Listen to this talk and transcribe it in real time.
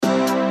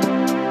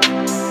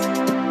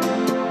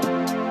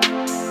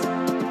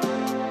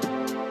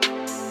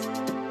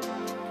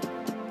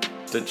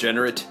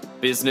Degenerate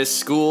Business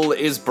School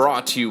is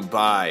brought to you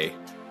by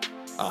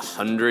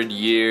 100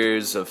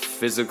 years of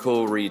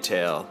physical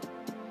retail,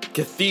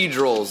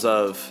 cathedrals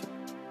of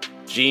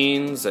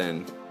jeans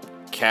and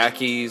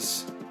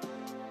khakis,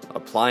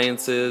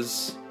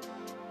 appliances,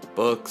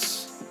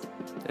 books,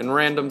 and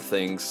random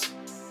things.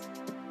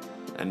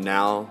 And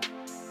now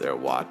their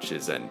watch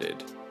is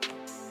ended.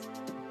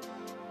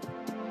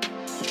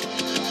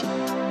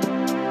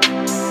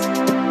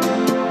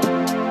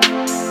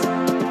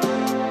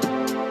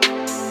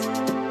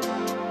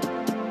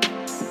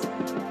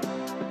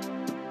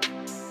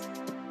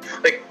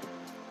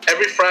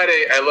 Every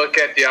Friday, I look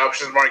at the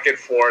options market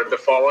for the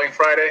following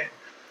Friday.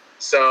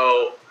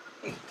 So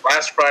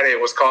last Friday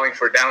was calling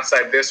for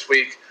downside this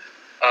week.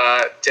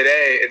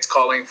 Today, it's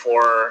calling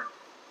for...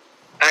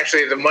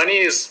 Actually, the money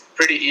is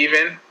pretty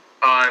even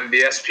on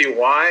the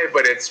SPY,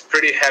 but it's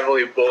pretty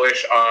heavily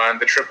bullish on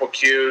the triple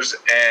Qs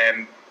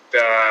and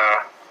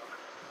I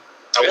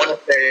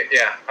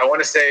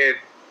want to say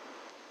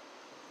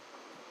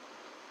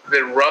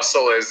the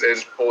Russell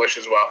is bullish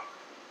as well.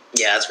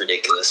 Yeah, that's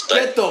ridiculous. But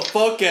Get the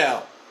fuck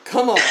out!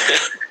 Come on.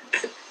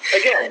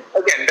 Again,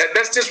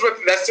 that's just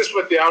what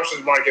the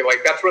options market,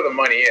 like, that's where the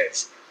money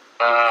is.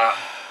 I'm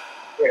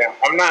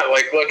not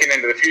looking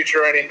into the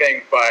future or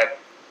anything, but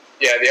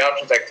yeah, the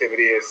options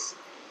activity is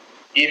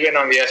even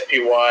on the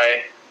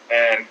SPY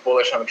and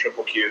bullish on the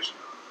triple Qs.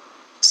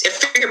 See, I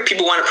figure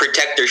people want to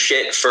protect their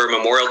shit for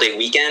Memorial Day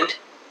weekend.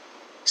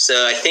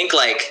 So I think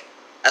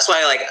that's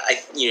why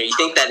you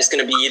think that it's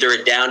going to be either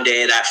a down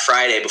day that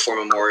Friday before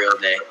Memorial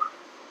Day.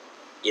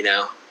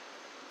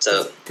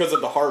 So because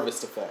of the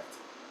harvest effect.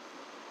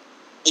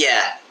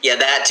 Yeah,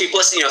 that too.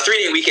 Plus,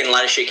 3-day weekend, a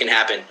lot of shit can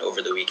happen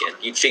over the weekend.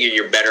 You'd figure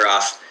you're better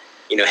off,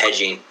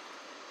 hedging.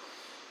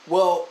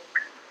 Well,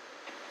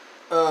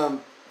 so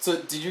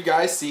did you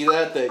guys see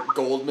that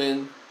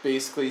Goldman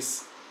basically...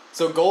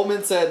 So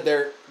Goldman said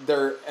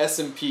their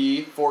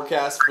S&P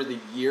forecast for the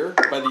year,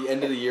 by the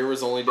end of the year,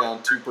 was only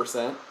down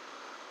 2%.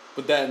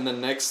 But that in the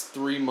next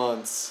 3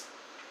 months,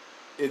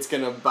 it's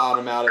going to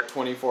bottom out at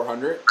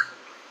 2,400.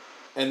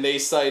 And they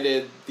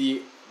cited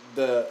the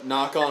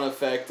knock-on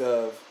effect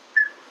of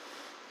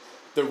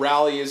the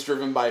rally is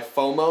driven by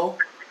FOMO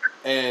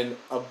and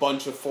a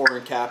bunch of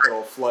foreign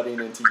capital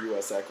flooding into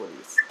U.S.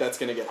 equities. That's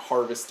going to get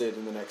harvested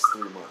in the next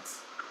 3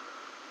 months.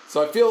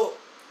 So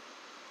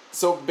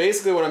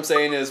basically what I'm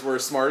saying is we're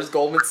as smart as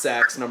Goldman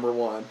Sachs, number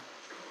one.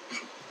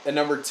 And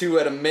number two,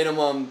 at a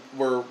minimum,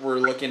 we're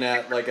looking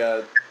at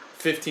a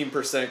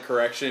 15%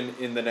 correction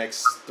in the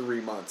next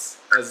 3 months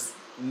as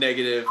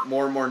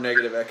more and more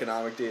negative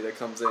economic data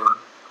comes in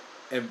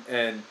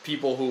and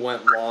people who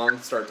went long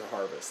start to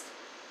harvest.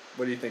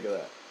 What do you think of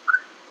that?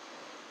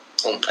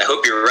 Well, I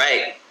hope you're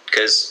right,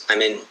 because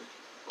I'm in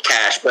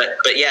cash. But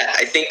yeah,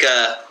 I think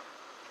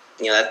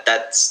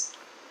that's.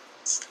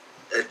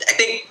 I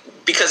think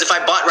because if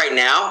I bought right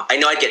now, I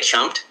know I'd get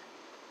chumped.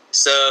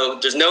 So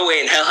there's no way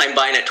in hell I'm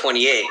buying at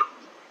 28.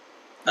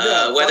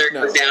 Whether it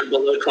goes down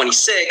below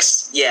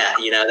 26,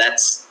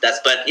 that's.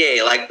 But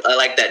yeah, I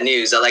like that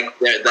news. I like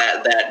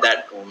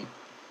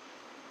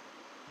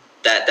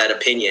that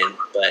opinion.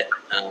 But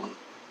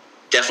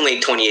definitely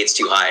 28's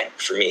too high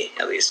for me,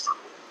 at least.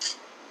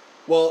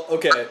 Well,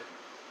 okay,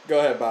 go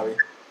ahead, Bobby.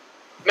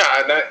 No,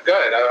 not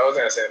good. I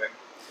wasn't gonna say anything.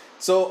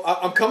 So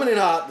I'm coming in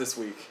hot this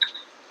week,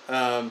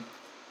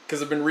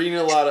 because I've been reading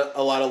a lot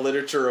of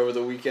literature over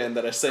the weekend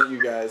that I sent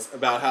you guys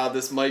about how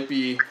this might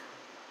be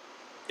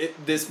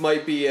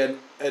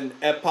an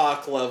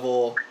epoch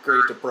level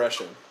Great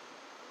Depression.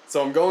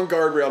 So I'm going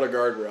guardrail to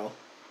guardrail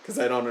because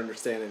I don't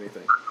understand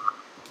anything.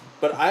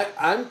 But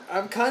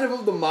I'm kind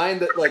of the mind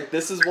that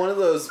this is one of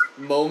those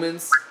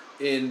moments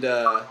in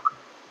that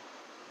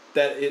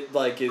it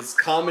is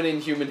common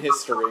in human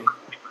history,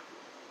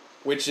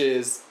 which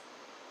is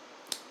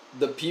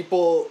the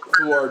people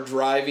who are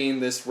driving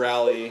this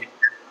rally,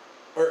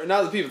 or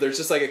not the people, there's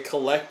just a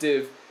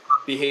collective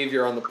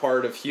behavior on the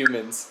part of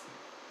humans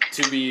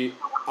to be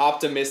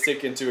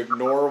optimistic and to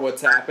ignore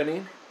what's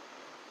happening,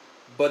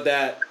 but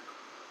that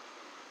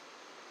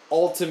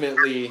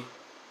ultimately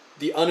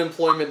the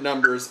unemployment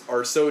numbers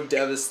are so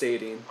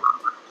devastating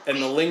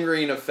and the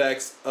lingering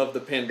effects of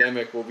the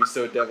pandemic will be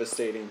so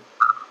devastating,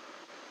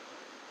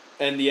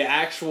 and the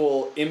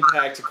actual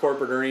impact to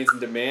corporate earnings and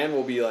demand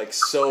will be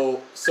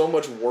so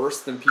much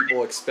worse than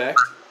people expect,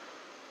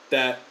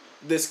 that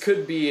this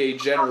could be a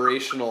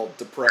generational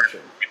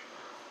depression.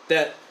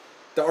 That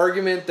the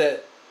argument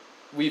that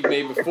we've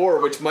made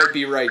before, which might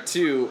be right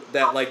too,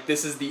 that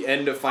this is the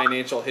end of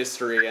financial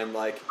history and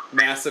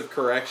massive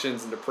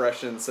corrections and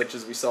depressions such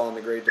as we saw in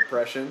the Great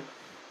Depression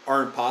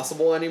aren't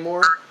possible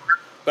anymore.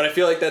 But I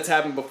feel like that's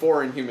happened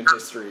before in human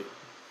history.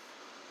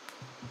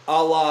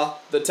 A la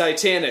the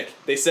Titanic,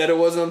 they said it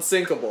was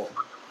unsinkable.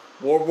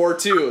 World War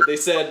II, they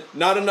said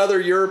not another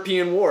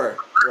European war,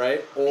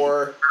 right?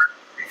 Or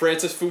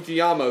Francis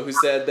Fukuyama, who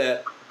said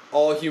that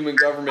all human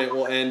government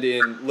will end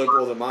in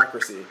liberal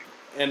democracy.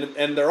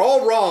 And they're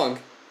all wrong.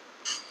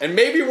 And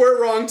maybe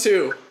we're wrong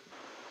too.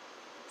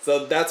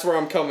 So that's where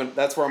I'm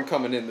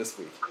coming in this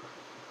week.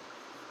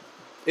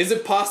 Is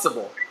it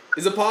possible?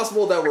 Is it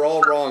possible that we're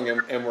all wrong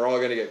and we're all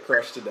going to get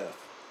crushed to death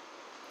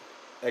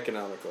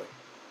economically?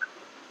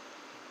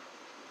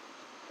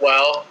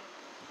 Well,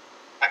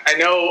 I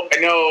know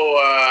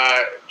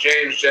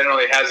James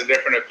generally has a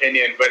different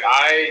opinion, but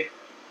I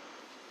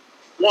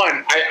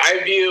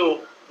view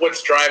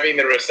what's driving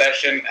the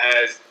recession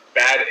as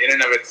bad in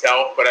and of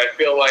itself, but I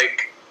feel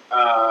like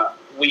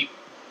we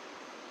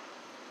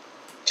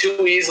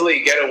too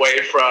easily get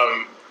away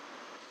from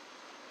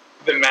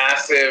the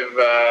massive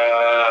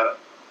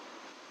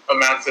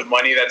amounts of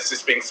money that's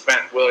just being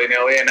spent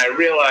willy-nilly. And I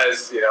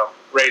realize,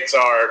 rates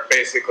are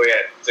basically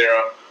at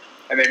zero,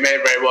 and they may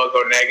very well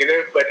go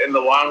negative, but in the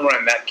long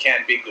run, that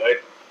can't be good.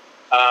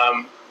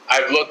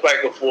 I've looked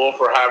like a fool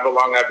for however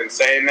long I've been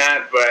saying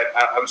that, but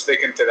I'm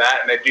sticking to that,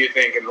 and I do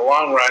think in the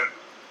long run,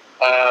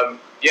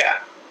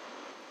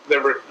 the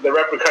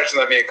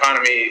repercussions on the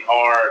economy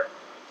are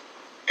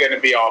going to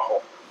be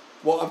awful.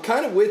 Well, I'm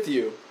kind of with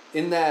you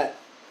in that.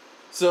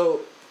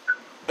 So,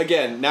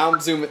 again, now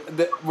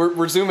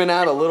we're zooming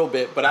out a little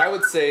bit, but I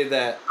would say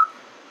that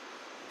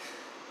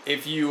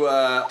if you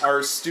are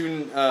a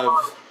student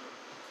of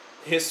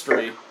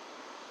history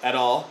at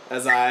all,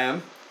 as I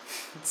am,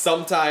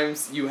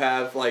 sometimes you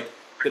have like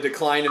the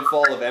decline and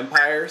fall of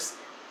empires.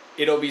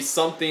 It'll be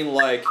something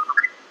like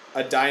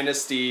a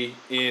dynasty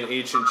in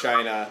ancient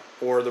China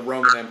or the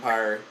Roman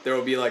Empire. There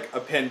will be like a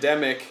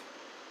pandemic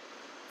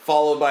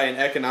followed by an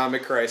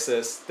economic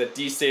crisis that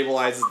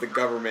destabilizes the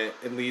government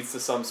and leads to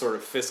some sort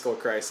of fiscal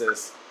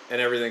crisis, and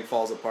everything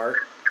falls apart.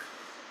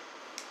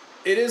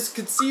 It is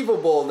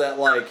conceivable that,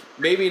 like,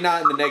 maybe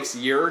not in the next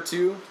year or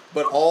two,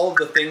 but all of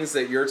the things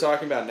that you're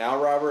talking about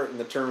now, Robert,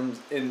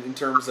 in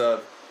terms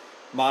of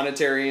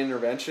monetary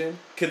intervention,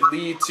 could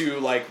lead to,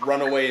 like,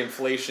 runaway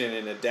inflation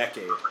in a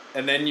decade,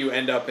 and then you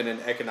end up in an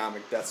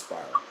economic death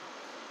spiral.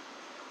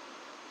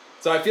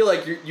 So I feel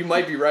like you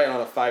might be right on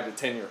a 5 to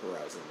 10 year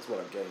horizon is what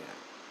I'm getting at.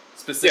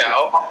 Specifically.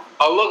 Yeah,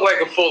 I'll look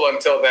like a fool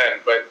until then,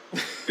 but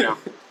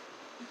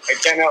I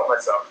can't help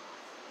myself.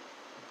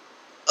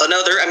 Oh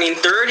no, there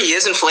already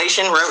is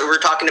inflation. We're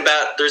talking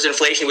about there's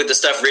inflation with the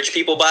stuff rich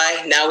people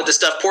buy. Now with the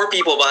stuff poor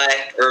people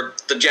buy, or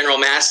the general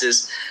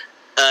masses,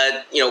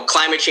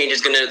 climate change is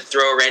going to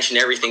throw a wrench in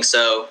everything.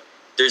 So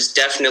there's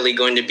definitely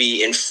going to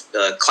be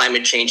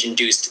climate change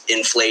induced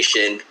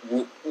inflation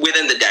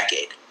within the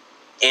decade,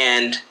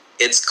 and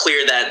it's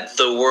clear that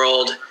the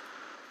world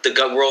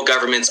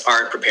governments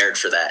aren't prepared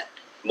for that.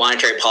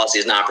 Monetary policy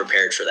is not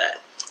prepared for that.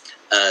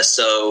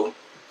 So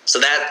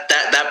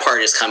that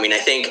part is coming. I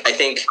think.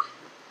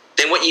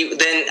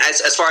 Then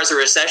as far as the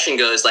recession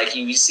goes, like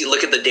you see,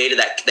 look at the data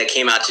that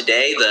came out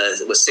today.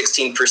 It was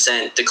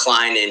 16%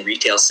 decline in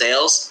retail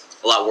sales,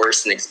 a lot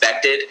worse than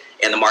expected,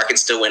 and the market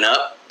still went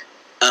up.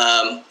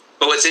 But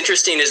what's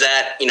interesting is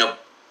that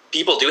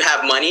people do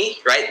have money,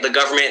 right? The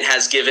government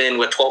has given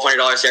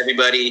 $1,200 to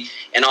everybody,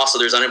 and also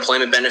there's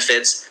unemployment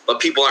benefits, but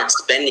people aren't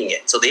spending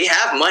it. So they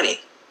have money.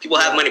 People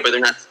have money, but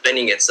they're not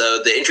spending it.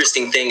 So the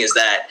interesting thing is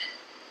that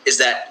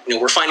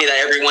we're finding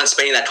that everyone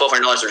spending that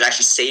 $1,200 is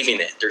actually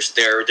saving it.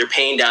 They're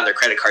paying down their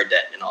credit card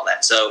debt and all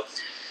that. So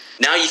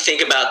now you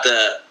think about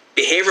the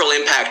behavioral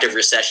impact of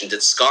recessions.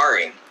 It's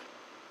scarring,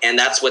 and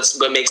that's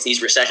what makes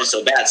these recessions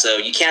so bad. So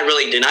you can't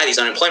really deny these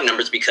unemployment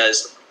numbers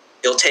because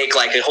it'll take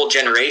like a whole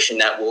generation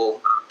that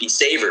will be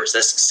savers.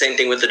 That's the same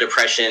thing with the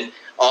Depression.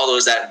 All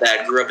those that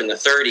grew up in the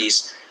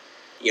 30s,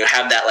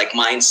 have that like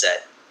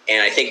mindset.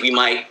 And I think we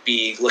might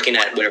be looking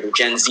at whatever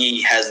Gen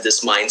Z has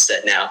this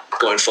mindset now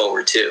going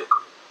forward too.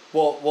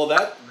 Well,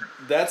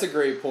 that's a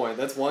great point.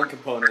 That's one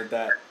component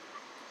that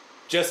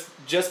just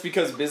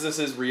because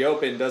businesses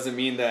reopen doesn't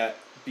mean that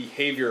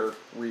behavior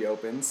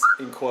reopens,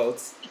 in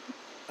quotes,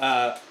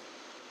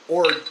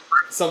 or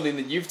something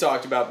that you've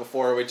talked about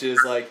before, which is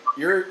like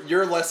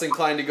you're less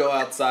inclined to go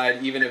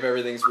outside even if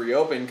everything's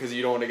reopened because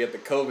you don't want to get the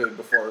COVID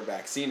before a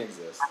vaccine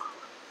exists.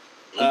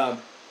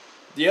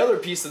 The other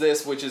piece of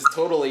this, which is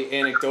totally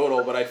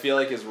anecdotal, but I feel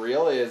like is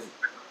real, is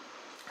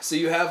so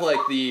you have like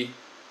the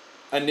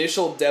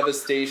initial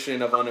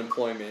devastation of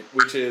unemployment,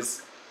 which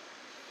is,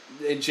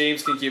 and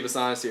James can keep us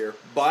honest here,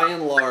 by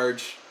and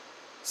large,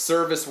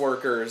 service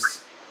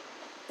workers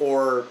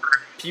or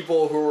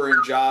people who were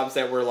in jobs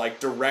that were like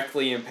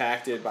directly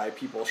impacted by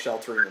people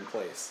sheltering in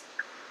place.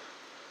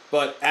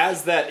 But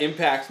as that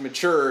impact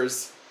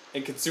matures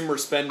and consumer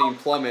spending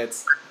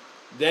plummets,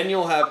 then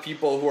you'll have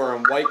people who are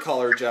in white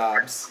collar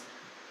jobs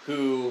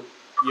who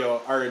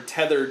are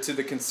tethered to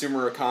the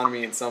consumer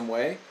economy in some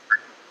way.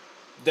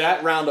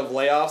 That round of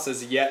layoffs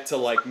is yet to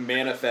like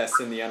manifest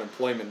in the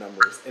unemployment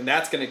numbers, and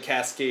that's going to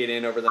cascade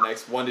in over the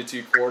next 1 to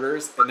 2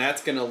 quarters, and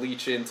that's going to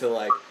leach into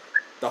like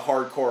the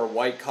hardcore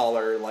white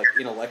collar like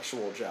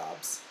intellectual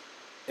jobs,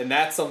 and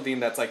that's something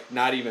that's like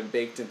not even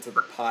baked into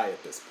the pie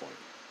at this point.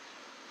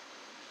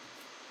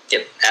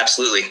 Yep,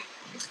 absolutely.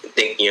 I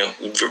think you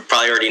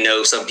probably already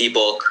know some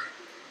people,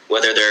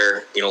 whether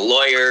they're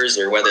lawyers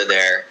or whether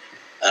they're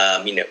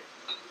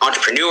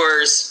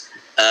entrepreneurs,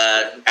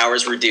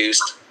 hours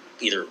reduced,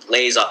 either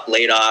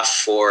laid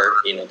off or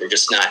they're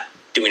just not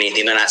doing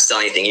anything. They're not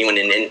selling anything. Even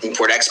in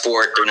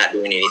import-export, they're not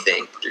doing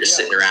anything. They're just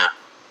sitting around.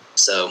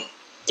 So,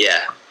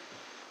 yeah.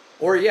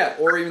 Or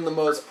even the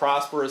most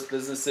prosperous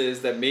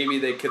businesses that maybe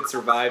they could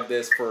survive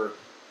this for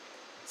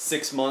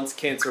 6 months,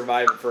 can't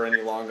survive it for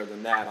any longer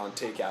than that on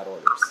takeout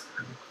orders.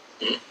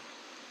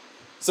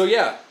 So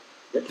yeah,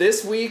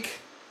 this week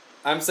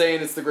I'm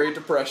saying it's the Great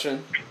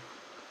Depression,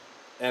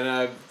 and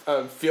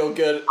I feel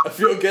good. I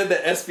feel good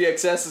that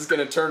SPXS is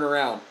going to turn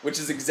around, which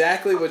is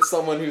exactly what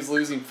someone who's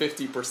losing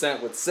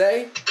 50% would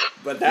say.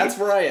 But that's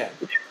where I am.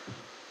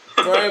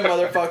 That's where I am,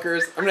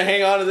 motherfuckers. I'm going to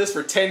hang on to this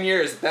for 10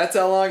 years. If that's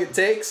how long it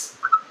takes.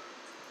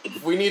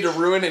 If we need to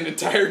ruin an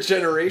entire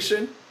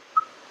generation,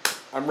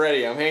 I'm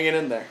ready. I'm hanging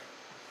in there.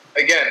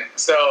 Again,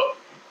 so,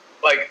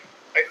 like,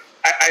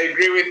 I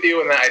agree with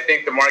you in that I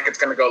think the market's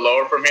going to go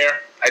lower from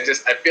here. I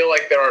feel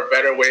like there are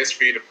better ways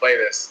for you to play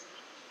this.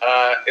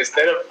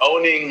 Instead of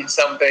owning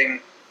something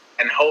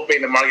and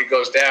hoping the market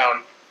goes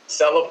down,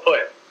 sell a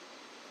put.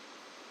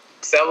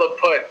 Sell a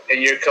put,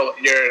 and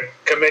you're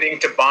committing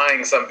to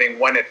buying something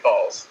when it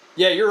falls.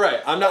 Yeah, you're right.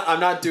 I'm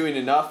not doing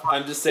enough.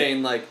 I'm just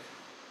saying, like,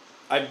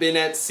 I've been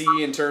at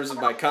sea in terms of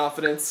my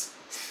confidence,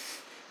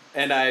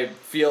 and I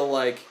feel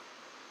like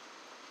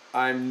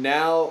I'm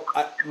now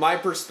my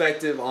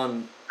perspective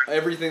on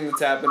everything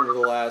that's happened over the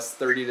last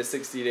 30 to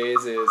 60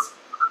 days is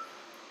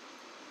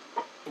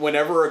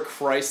whenever a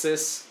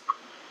crisis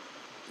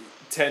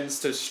tends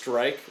to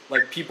strike,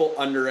 like, people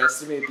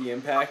underestimate the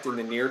impact in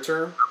the near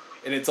term,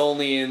 and it's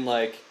only in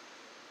like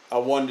a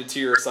 1 to 2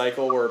 year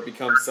cycle where it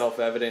becomes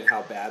self-evident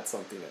how bad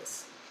something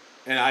is.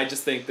 And I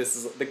just think this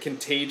is the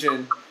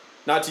contagion,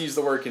 not to use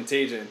the word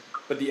contagion,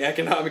 but the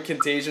economic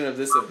contagion of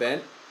this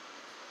event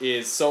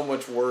is so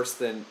much worse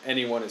than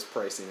anyone is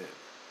pricing it.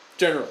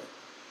 Generally.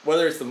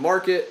 Whether it's the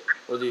market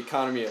or the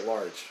economy at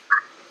large.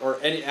 Or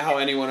how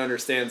anyone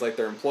understands, like,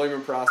 their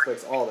employment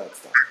prospects, all that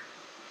stuff.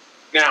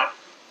 Now,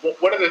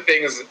 one of the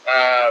things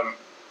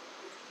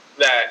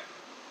that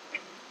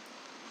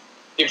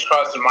keeps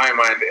crossing my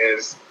mind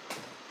is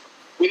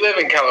we live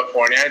in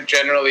California,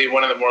 generally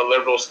one of the more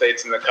liberal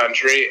states in the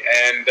country,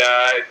 and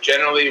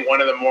generally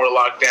one of the more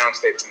locked down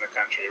states in the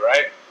country,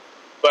 right?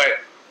 But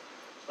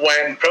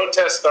when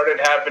protests started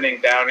happening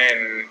down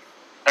in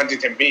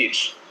Huntington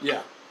Beach,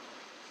 yeah,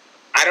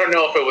 I don't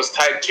know if it was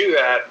tied to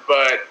that,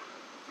 but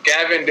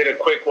Gavin did a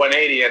quick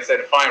 180 and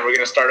said, fine, we're going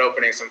to start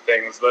opening some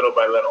things little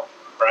by little,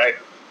 right?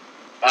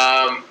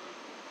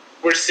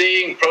 We're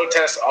seeing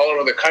protests all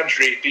over the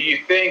country. Do you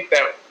think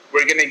that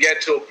we're going to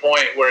get to a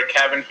point where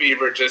cabin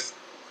fever just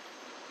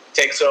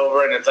takes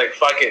over and it's like,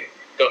 fuck it,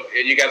 go,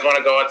 you guys want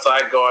to go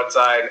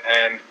outside,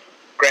 and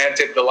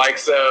granted, the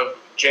likes of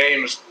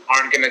James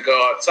aren't going to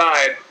go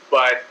outside,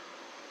 but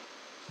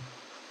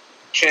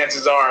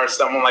chances are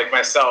someone like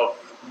myself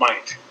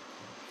might.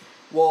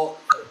 Well,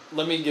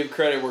 let me give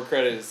credit where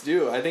credit is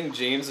due. I think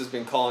James has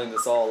been calling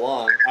this all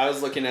along. I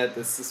was looking at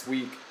this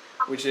week,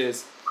 which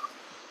is,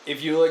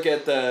 if you look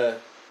at the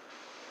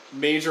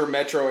major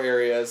metro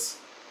areas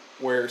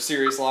where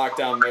serious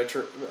lockdown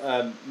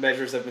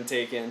measures have been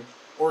taken,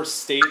 or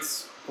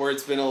states where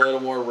it's been a little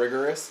more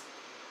rigorous,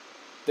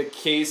 the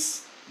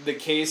cases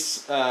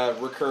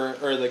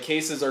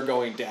are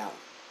going down.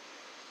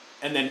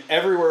 And then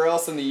everywhere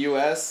else in the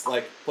U.S.,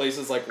 like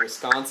places like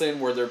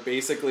Wisconsin, where they're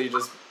basically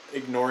just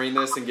ignoring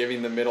this and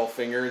giving the middle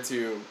finger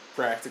to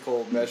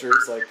practical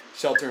measures like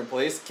shelter in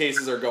place,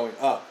 cases are going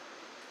up.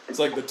 It's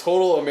like the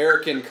total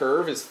American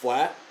curve is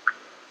flat,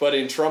 but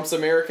in Trump's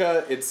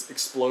America, it's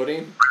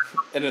exploding,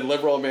 and in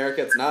liberal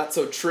America, it's not.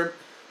 So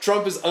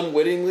Trump is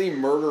unwittingly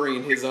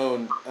murdering his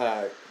own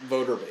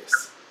voter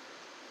base.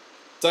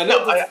 So I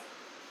know.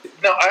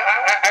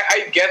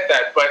 I get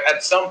that, but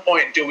at some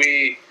point,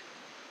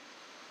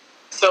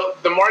 So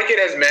the market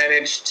has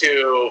managed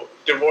to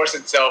divorce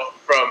itself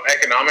from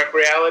economic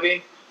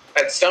reality.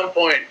 At some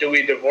point, do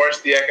we divorce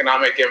the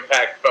economic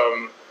impact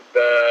from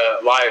the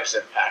lives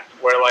impact?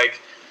 Where, like,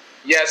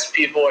 yes,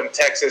 people in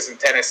Texas and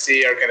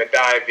Tennessee are going to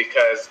die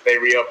because they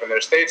reopen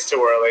their states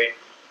too early,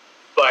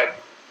 but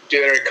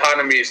do their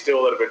economies do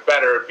a little bit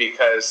better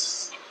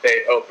because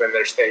they open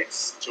their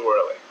states too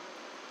early?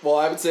 Well,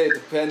 I would say it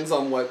depends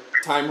on what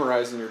time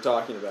horizon you're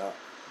talking about.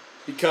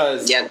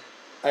 Because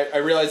I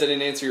realize I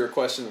didn't answer your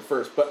question at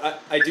first,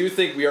 but I do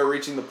think we are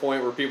reaching the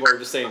point where people are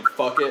just saying,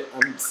 fuck it,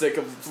 I'm sick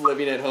of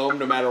living at home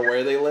no matter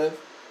where they live.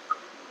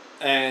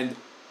 And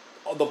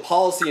the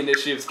policy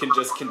initiatives can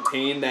just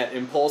contain that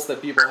impulse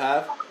that people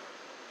have.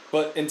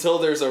 But until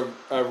there's a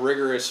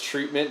rigorous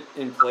treatment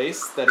in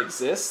place that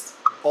exists,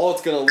 all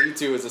it's going to lead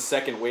to is a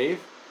second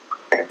wave,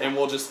 and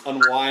we'll just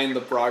unwind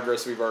the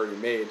progress we've already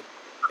made.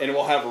 And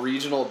we'll have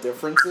regional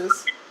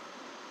differences.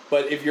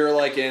 But if you're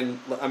like in,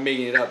 I'm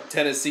making it up,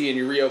 Tennessee, and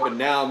you reopen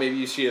now, maybe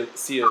you see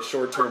a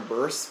short-term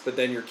burst, but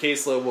then your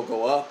caseload will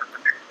go up,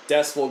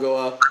 deaths will go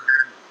up,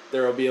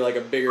 there will be like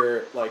a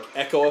bigger like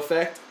echo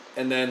effect,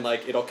 and then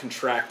like it'll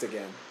contract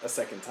again a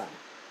second time.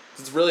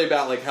 So it's really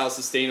about like how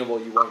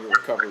sustainable you want your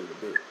recovery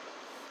to be.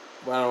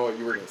 Well, I don't know what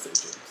you were going to say,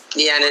 James.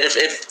 Yeah, and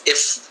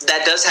if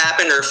that does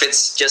happen, or if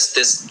it's just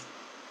this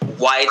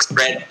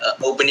widespread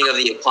opening of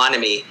the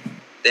economy,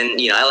 then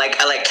I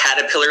like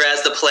Caterpillar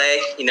as the play.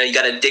 You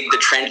got to dig the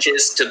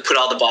trenches to put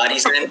all the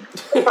bodies in.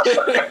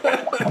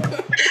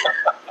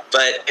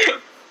 But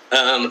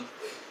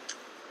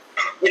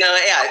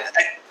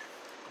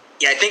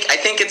I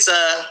think it's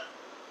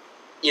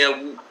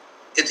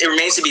it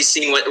remains to be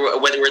seen where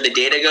the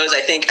data goes.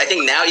 I think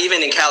now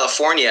even in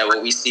California,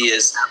 what we see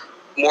is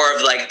more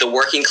of like the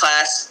working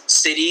class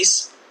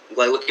cities,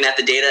 like looking at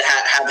the data,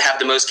 have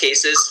the most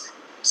cases.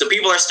 So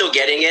people are still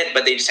getting it,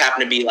 but they just happen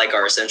to be like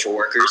our essential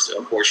workers,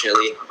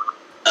 unfortunately.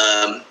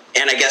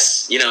 And I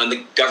guess, in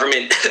the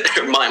government,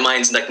 my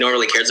mind's like no one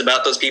really cares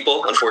about those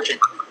people,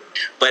 unfortunately.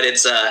 But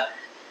it's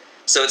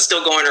so it's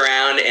still going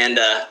around, and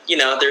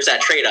there's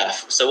that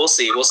trade-off. So we'll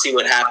see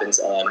what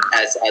happens.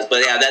 But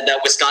yeah, that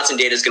Wisconsin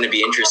data is going to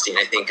be interesting.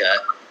 I think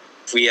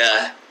if we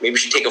maybe we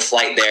should take a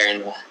flight there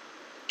and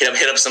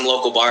hit up some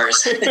local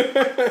bars.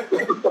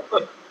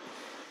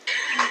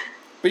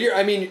 But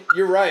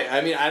you're right.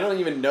 I don't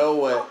even know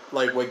what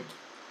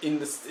in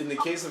the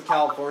case of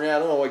California, I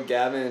don't know what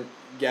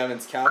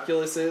Gavin's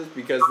calculus is,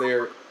 because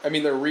they're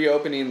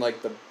reopening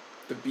like the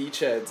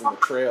beachheads and the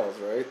trails,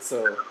 right?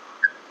 So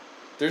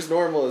there's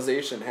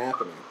normalization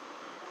happening.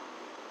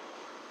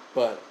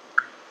 But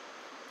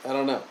I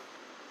don't know.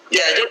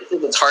 Yeah, I do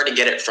think it's hard to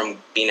get it from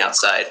being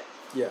outside.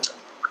 Yeah.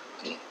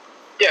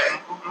 Yeah,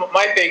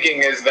 my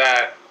thinking is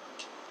that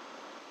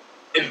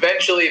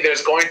eventually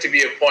there's going to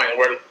be a point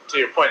where, to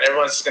your point,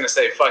 everyone's just going to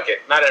say, fuck it.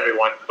 Not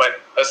everyone,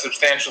 but a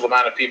substantial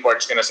amount of people are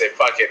just going to say,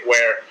 fuck it,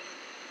 where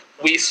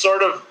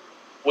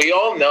we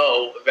all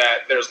know that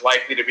there's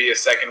likely to be a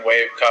second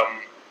wave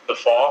come the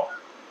fall,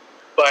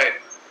 but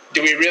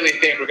do we really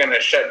think we're going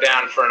to shut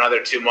down for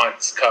another 2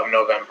 months come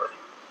November?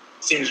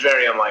 Seems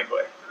very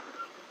unlikely.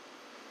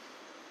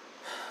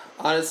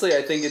 Honestly,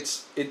 I think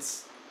it's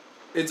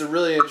a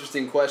really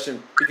interesting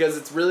question, because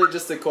it's really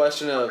just a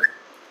question of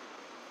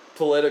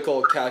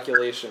political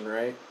calculation,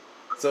 right?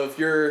 So if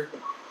you're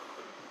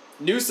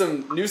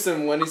Newsom,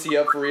 when is he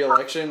up for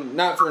re-election?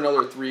 Not for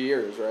another 3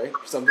 years, right?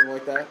 Something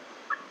like that.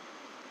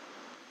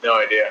 No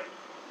idea.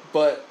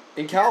 But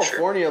in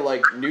California,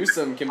 like,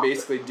 Newsom can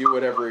basically do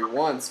whatever he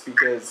wants,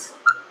 because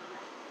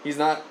he's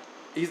not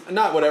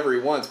whatever he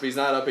wants, but he's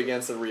not up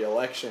against a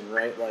re-election,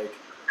 right? Like,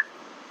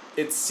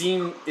 it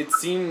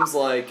seems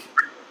like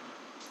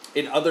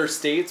in other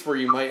states where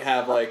you might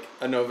have like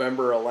a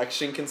November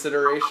election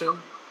consideration,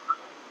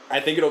 I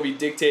think it'll be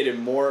dictated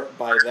more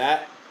by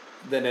that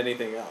than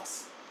anything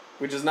else,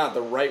 which is not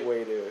the right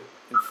way to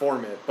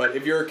inform it. But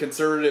if you're a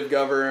conservative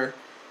governor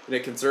in a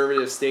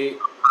conservative state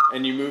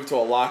and you move to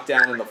a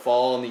lockdown in the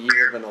fall on the eve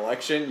of an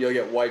election, you'll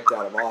get wiped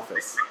out of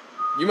office.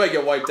 You might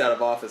get wiped out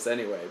of office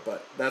anyway,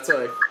 but that's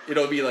what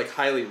it'll be like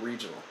highly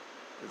regional,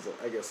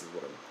 I guess is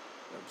what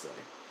I'm saying.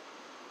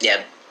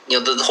 Yeah,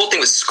 the whole thing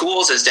with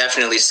schools is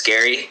definitely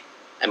scary.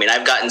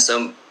 I've gotten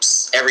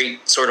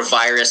every sort of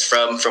virus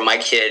from my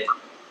kid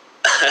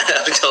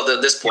up until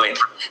this point.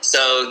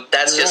 So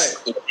that's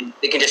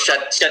they can just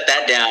shut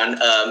that down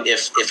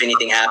if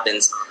anything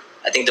happens.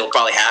 I think they'll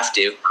probably have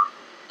to.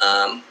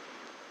 And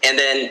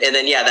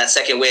then yeah, that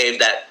second wave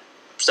that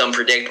some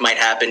predict might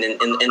happen in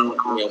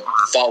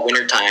fall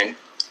winter time.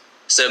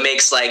 So it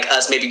makes like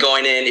us maybe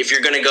going in, if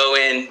you're going to go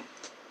in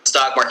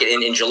stock market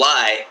in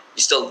July,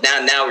 you still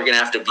now we're going to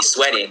have to be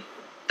sweating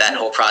that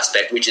whole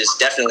prospect, which is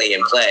definitely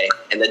in play,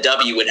 and the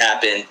W would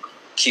happen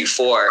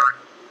Q4.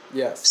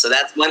 Yes. So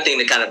that's one thing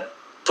to kind of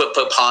put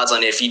pause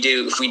on if we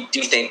do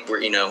think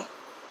we're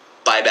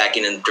buy back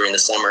in during the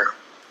summer.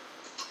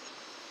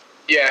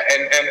 Yeah,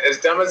 and as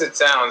dumb as it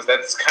sounds,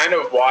 that's kind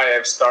of why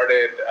I've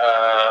started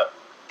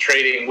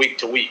trading week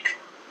to week,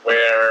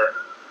 where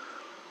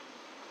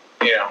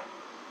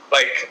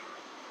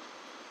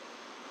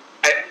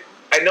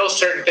I know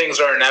certain things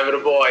are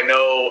inevitable. I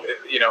know,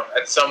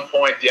 at some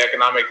point the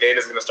economic data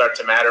is going to start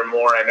to matter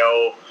more. I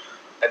know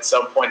at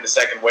some point the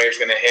second wave is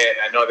going to hit.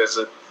 I know there's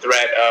a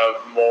threat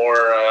of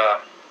more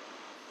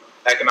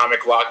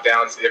economic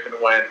lockdowns if and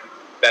when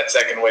that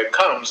second wave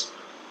comes.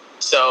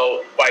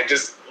 So by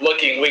just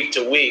looking week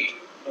to week,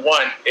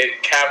 one,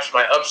 it caps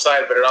my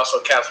upside, but it also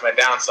caps my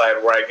downside,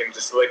 where I can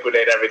just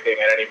liquidate everything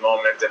at any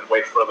moment and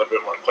wait for a little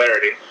bit more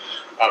clarity.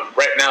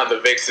 Right now, the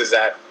VIX is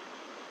at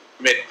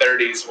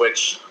mid-30s,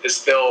 which is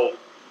still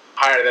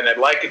higher than I'd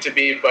like it to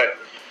be, but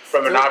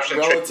from an option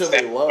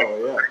relatively low,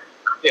 yeah.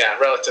 Yeah,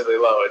 relatively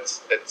low.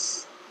 It's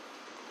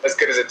as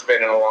good as it's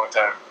been in a long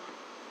time.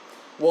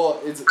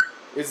 Well,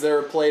 is there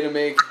a play to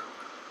make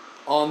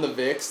on the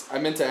VIX? I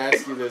meant to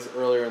ask you this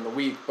earlier in the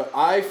week, but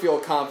I feel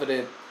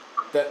confident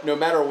that no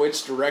matter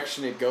which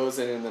direction it goes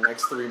in the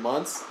next 3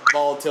 months,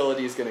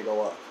 volatility is going to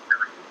go up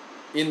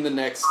in the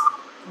next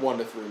 1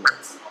 to 3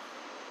 months.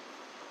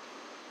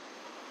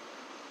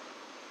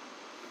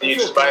 You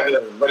just buy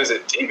what is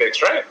it,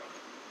 TVIX, right?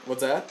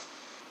 What's that?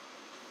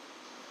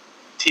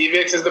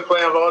 TVIX is the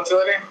play on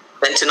volatility?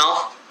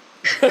 Fentanyl?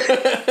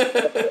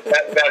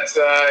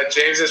 That's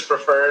James's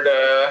preferred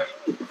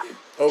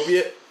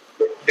opiate?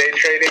 Day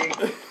trading.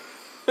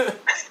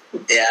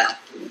 Yeah.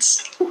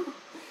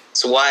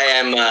 It's why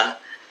I'm,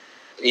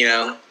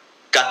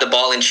 got the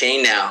ball and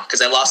chain now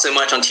because I lost so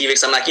much on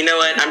TVIX. I'm like, you know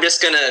what? I'm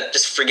just gonna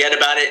forget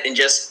about it and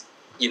just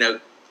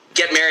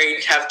get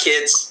married, have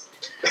kids.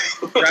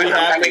 I'm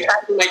packing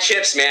my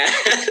chips, man.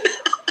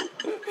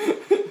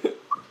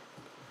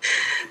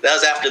 That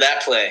was after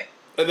that play.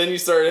 And then you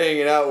started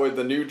hanging out with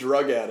the new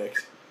drug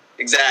addict.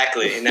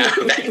 Exactly. And now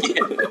I'm back in.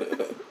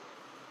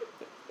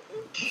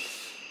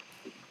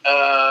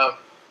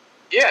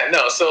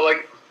 So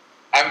like,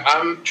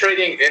 I'm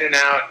trading in and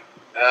out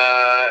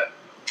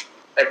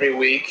every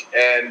week,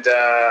 and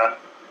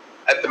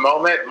at the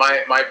moment,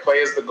 my play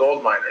is the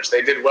gold miners.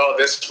 They did well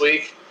this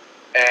week,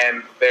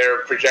 and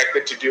they're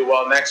projected to do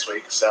well next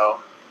week.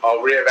 So I'll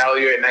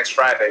reevaluate next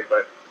Friday,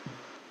 but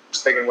I'm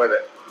sticking with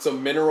it. So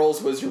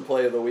minerals was your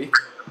play of the week?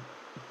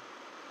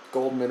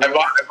 Gold minerals? I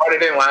bought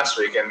it in last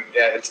week, and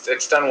yeah,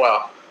 it's done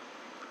well.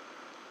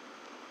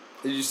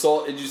 Did you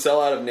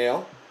sell out of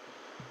nail?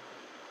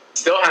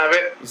 Still have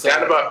it.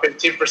 Down about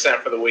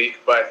 15% for the week,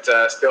 but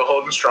still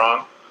holding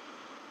strong.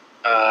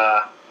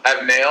 I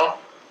have nail.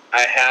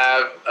 I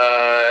have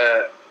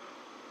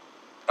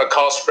a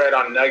call spread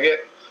on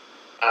Nugget.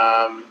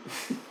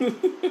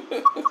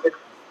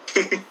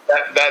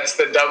 That's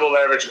the double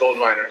leverage gold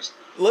miners.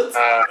 Let's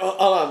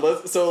hold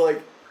on. So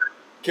like,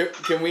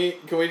 can we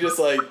just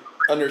like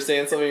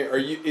understand something?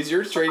 Is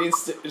your trading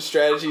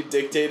strategy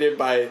dictated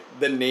by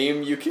the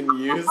name you can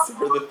use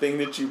for the thing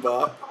that you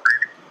bought?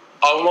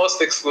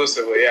 Almost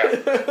exclusively, yeah.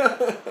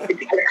 I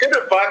could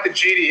have bought the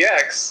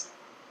GDX,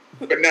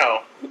 but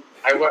no,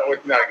 I went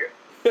with Nugget.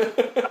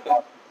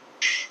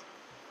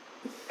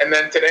 And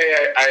then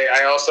today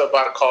I also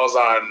bought calls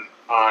on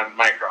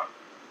Micron.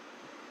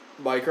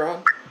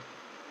 Micron?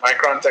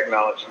 Micron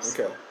Technologies.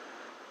 Okay.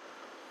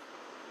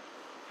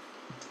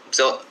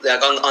 So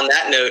on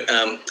that note,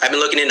 I've been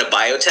looking into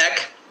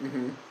biotech.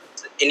 Mm-hmm.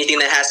 Anything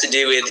that has to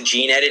do with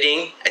gene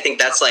editing, I think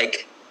that's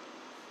like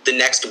the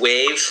next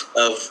wave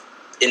of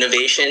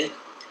innovation.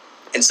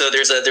 And so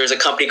there's a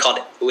company called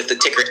with the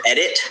ticker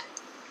Edit.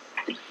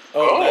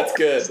 Oh, that's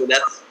good. So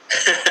that's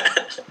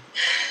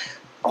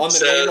on the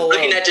name alone.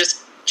 Looking at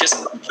just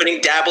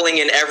dabbling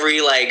in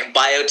every like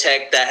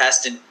biotech that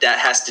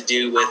has to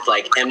do with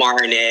like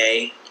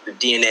mRNA or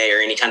DNA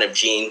or any kind of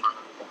gene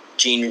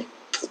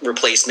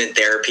replacement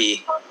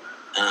therapy.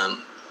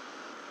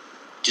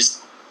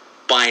 Just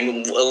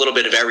buying a little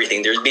bit of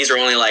everything. These are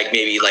only like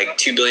maybe like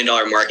 $2 billion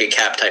market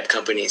cap type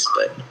companies,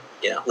 but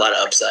a lot of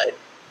upside.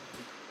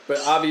 But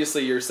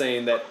obviously you're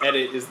saying that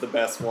Edit is the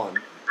best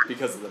one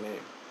because of the name.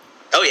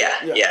 Oh yeah.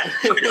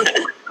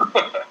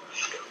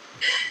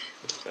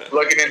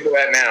 Looking into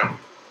that now.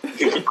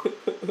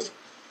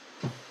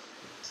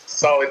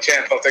 Solid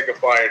chance I'll take a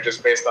flyer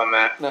just based on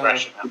that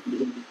impression.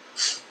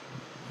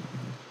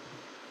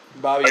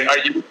 Bobby,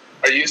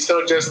 are you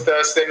still just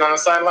sitting on the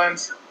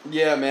sidelines?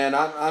 Yeah, man.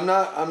 I'm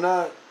not.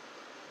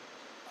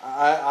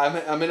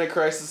 I'm in a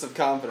crisis of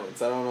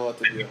confidence. I don't know what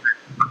to do.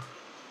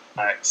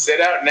 All right, sit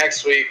out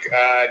next week.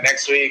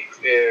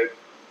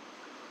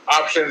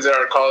 Options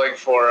are calling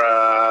for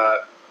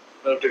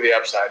move to the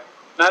upside.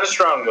 Not a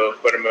strong move,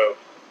 but a move.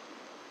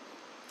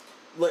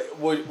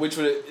 Which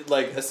would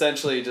like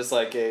essentially just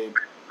like an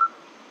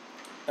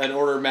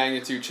order of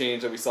magnitude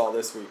change that we saw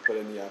this week, but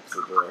in the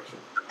opposite direction.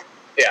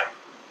 Yeah.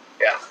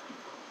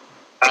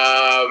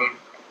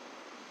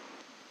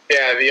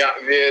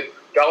 The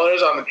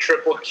dollars on the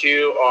triple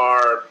Q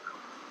are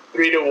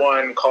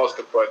 3-to-1 calls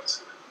to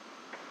puts.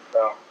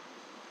 So,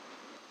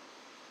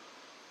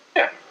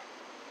 yeah.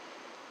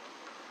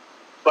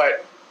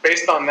 But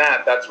based on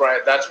that, that's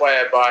why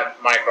I bought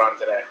Micron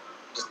today.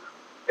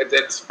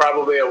 It's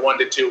probably a 1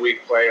 to 2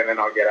 week play, and then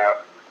I'll get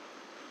out.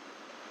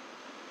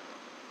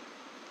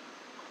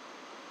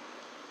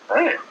 All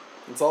right.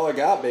 That's all I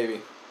got,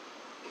 baby.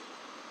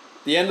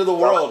 The end of the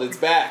world. It's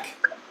back.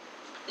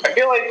 I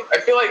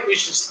feel like we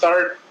should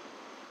start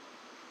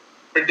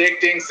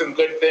predicting some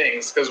good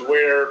things because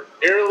we're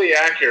eerily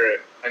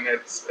accurate, and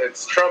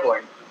it's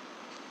troubling.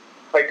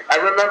 Like, I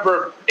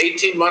remember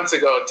 18 months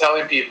ago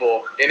telling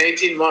people, in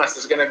 18 months,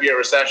 there's going to be a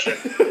recession.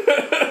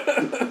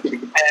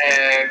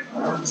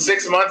 And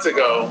 6 months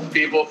ago,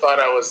 people thought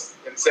I was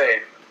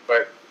insane.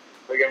 But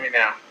look at me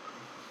now.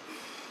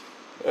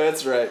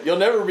 That's right. You'll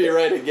never be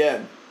right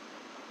again.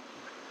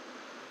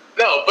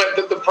 No,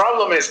 but the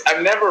problem is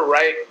I'm never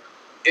right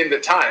in the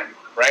time,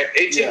 right?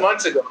 18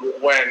 months ago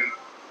when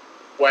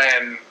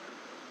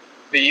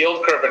the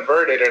yield curve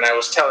inverted and I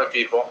was telling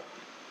people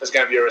there's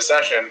going to be a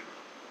recession,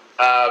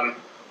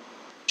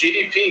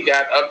 GDP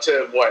got up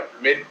to, what,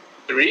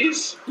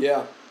 mid-3s?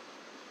 Yeah.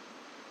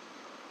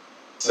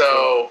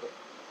 So,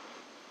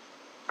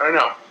 I don't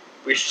know.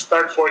 We should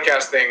start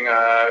forecasting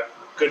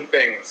good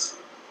things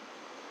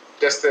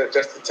just to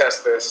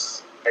test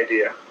this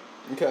idea.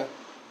 Okay.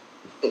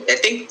 I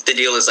think the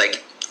deal is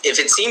like, if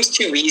it seems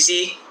too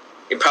easy,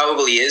 it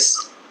probably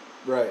is.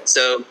 Right.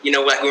 So,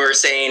 what we were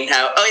saying,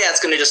 how, it's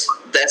going to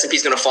the S&P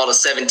is going to fall to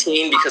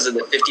 17 because of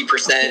the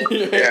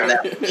 50%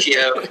 that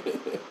ratio.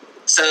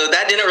 So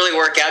that didn't really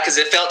work out because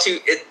it felt in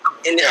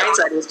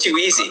hindsight, it was too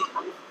easy.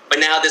 But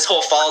now this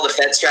whole follow the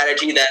Fed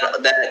strategy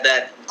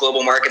that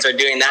global markets are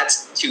doing,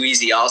 that's too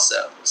easy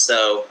also.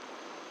 So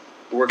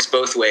it works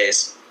both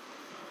ways.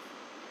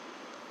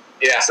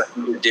 Yeah.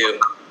 Something to do.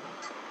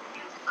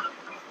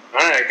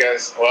 All right,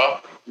 guys.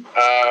 Well,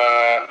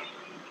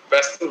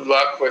 best of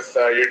luck with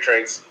your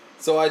trades.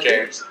 So I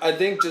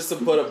think just to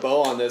put a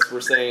bow on this, we're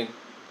saying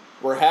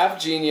we're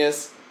half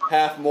genius,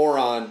 half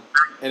moron,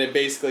 and it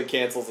basically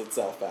cancels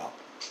itself out.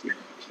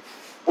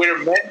 We're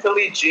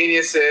mentally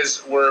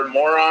geniuses. We're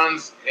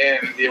morons in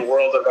the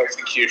world of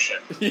execution.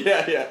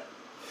 Yeah,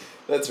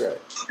 that's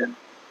right.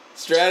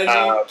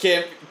 Strategy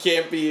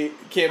can't be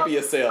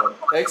assailed.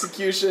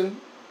 Execution,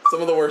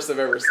 some of the worst I've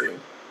ever seen.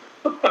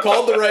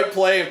 Called the right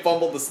play and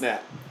fumbled the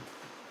snap.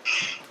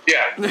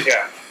 Yeah.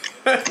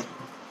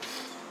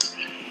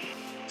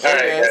 All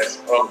right,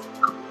 guys. Well,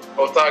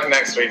 we'll talk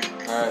next week.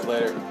 All right,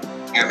 later.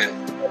 Yeah,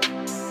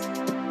 man.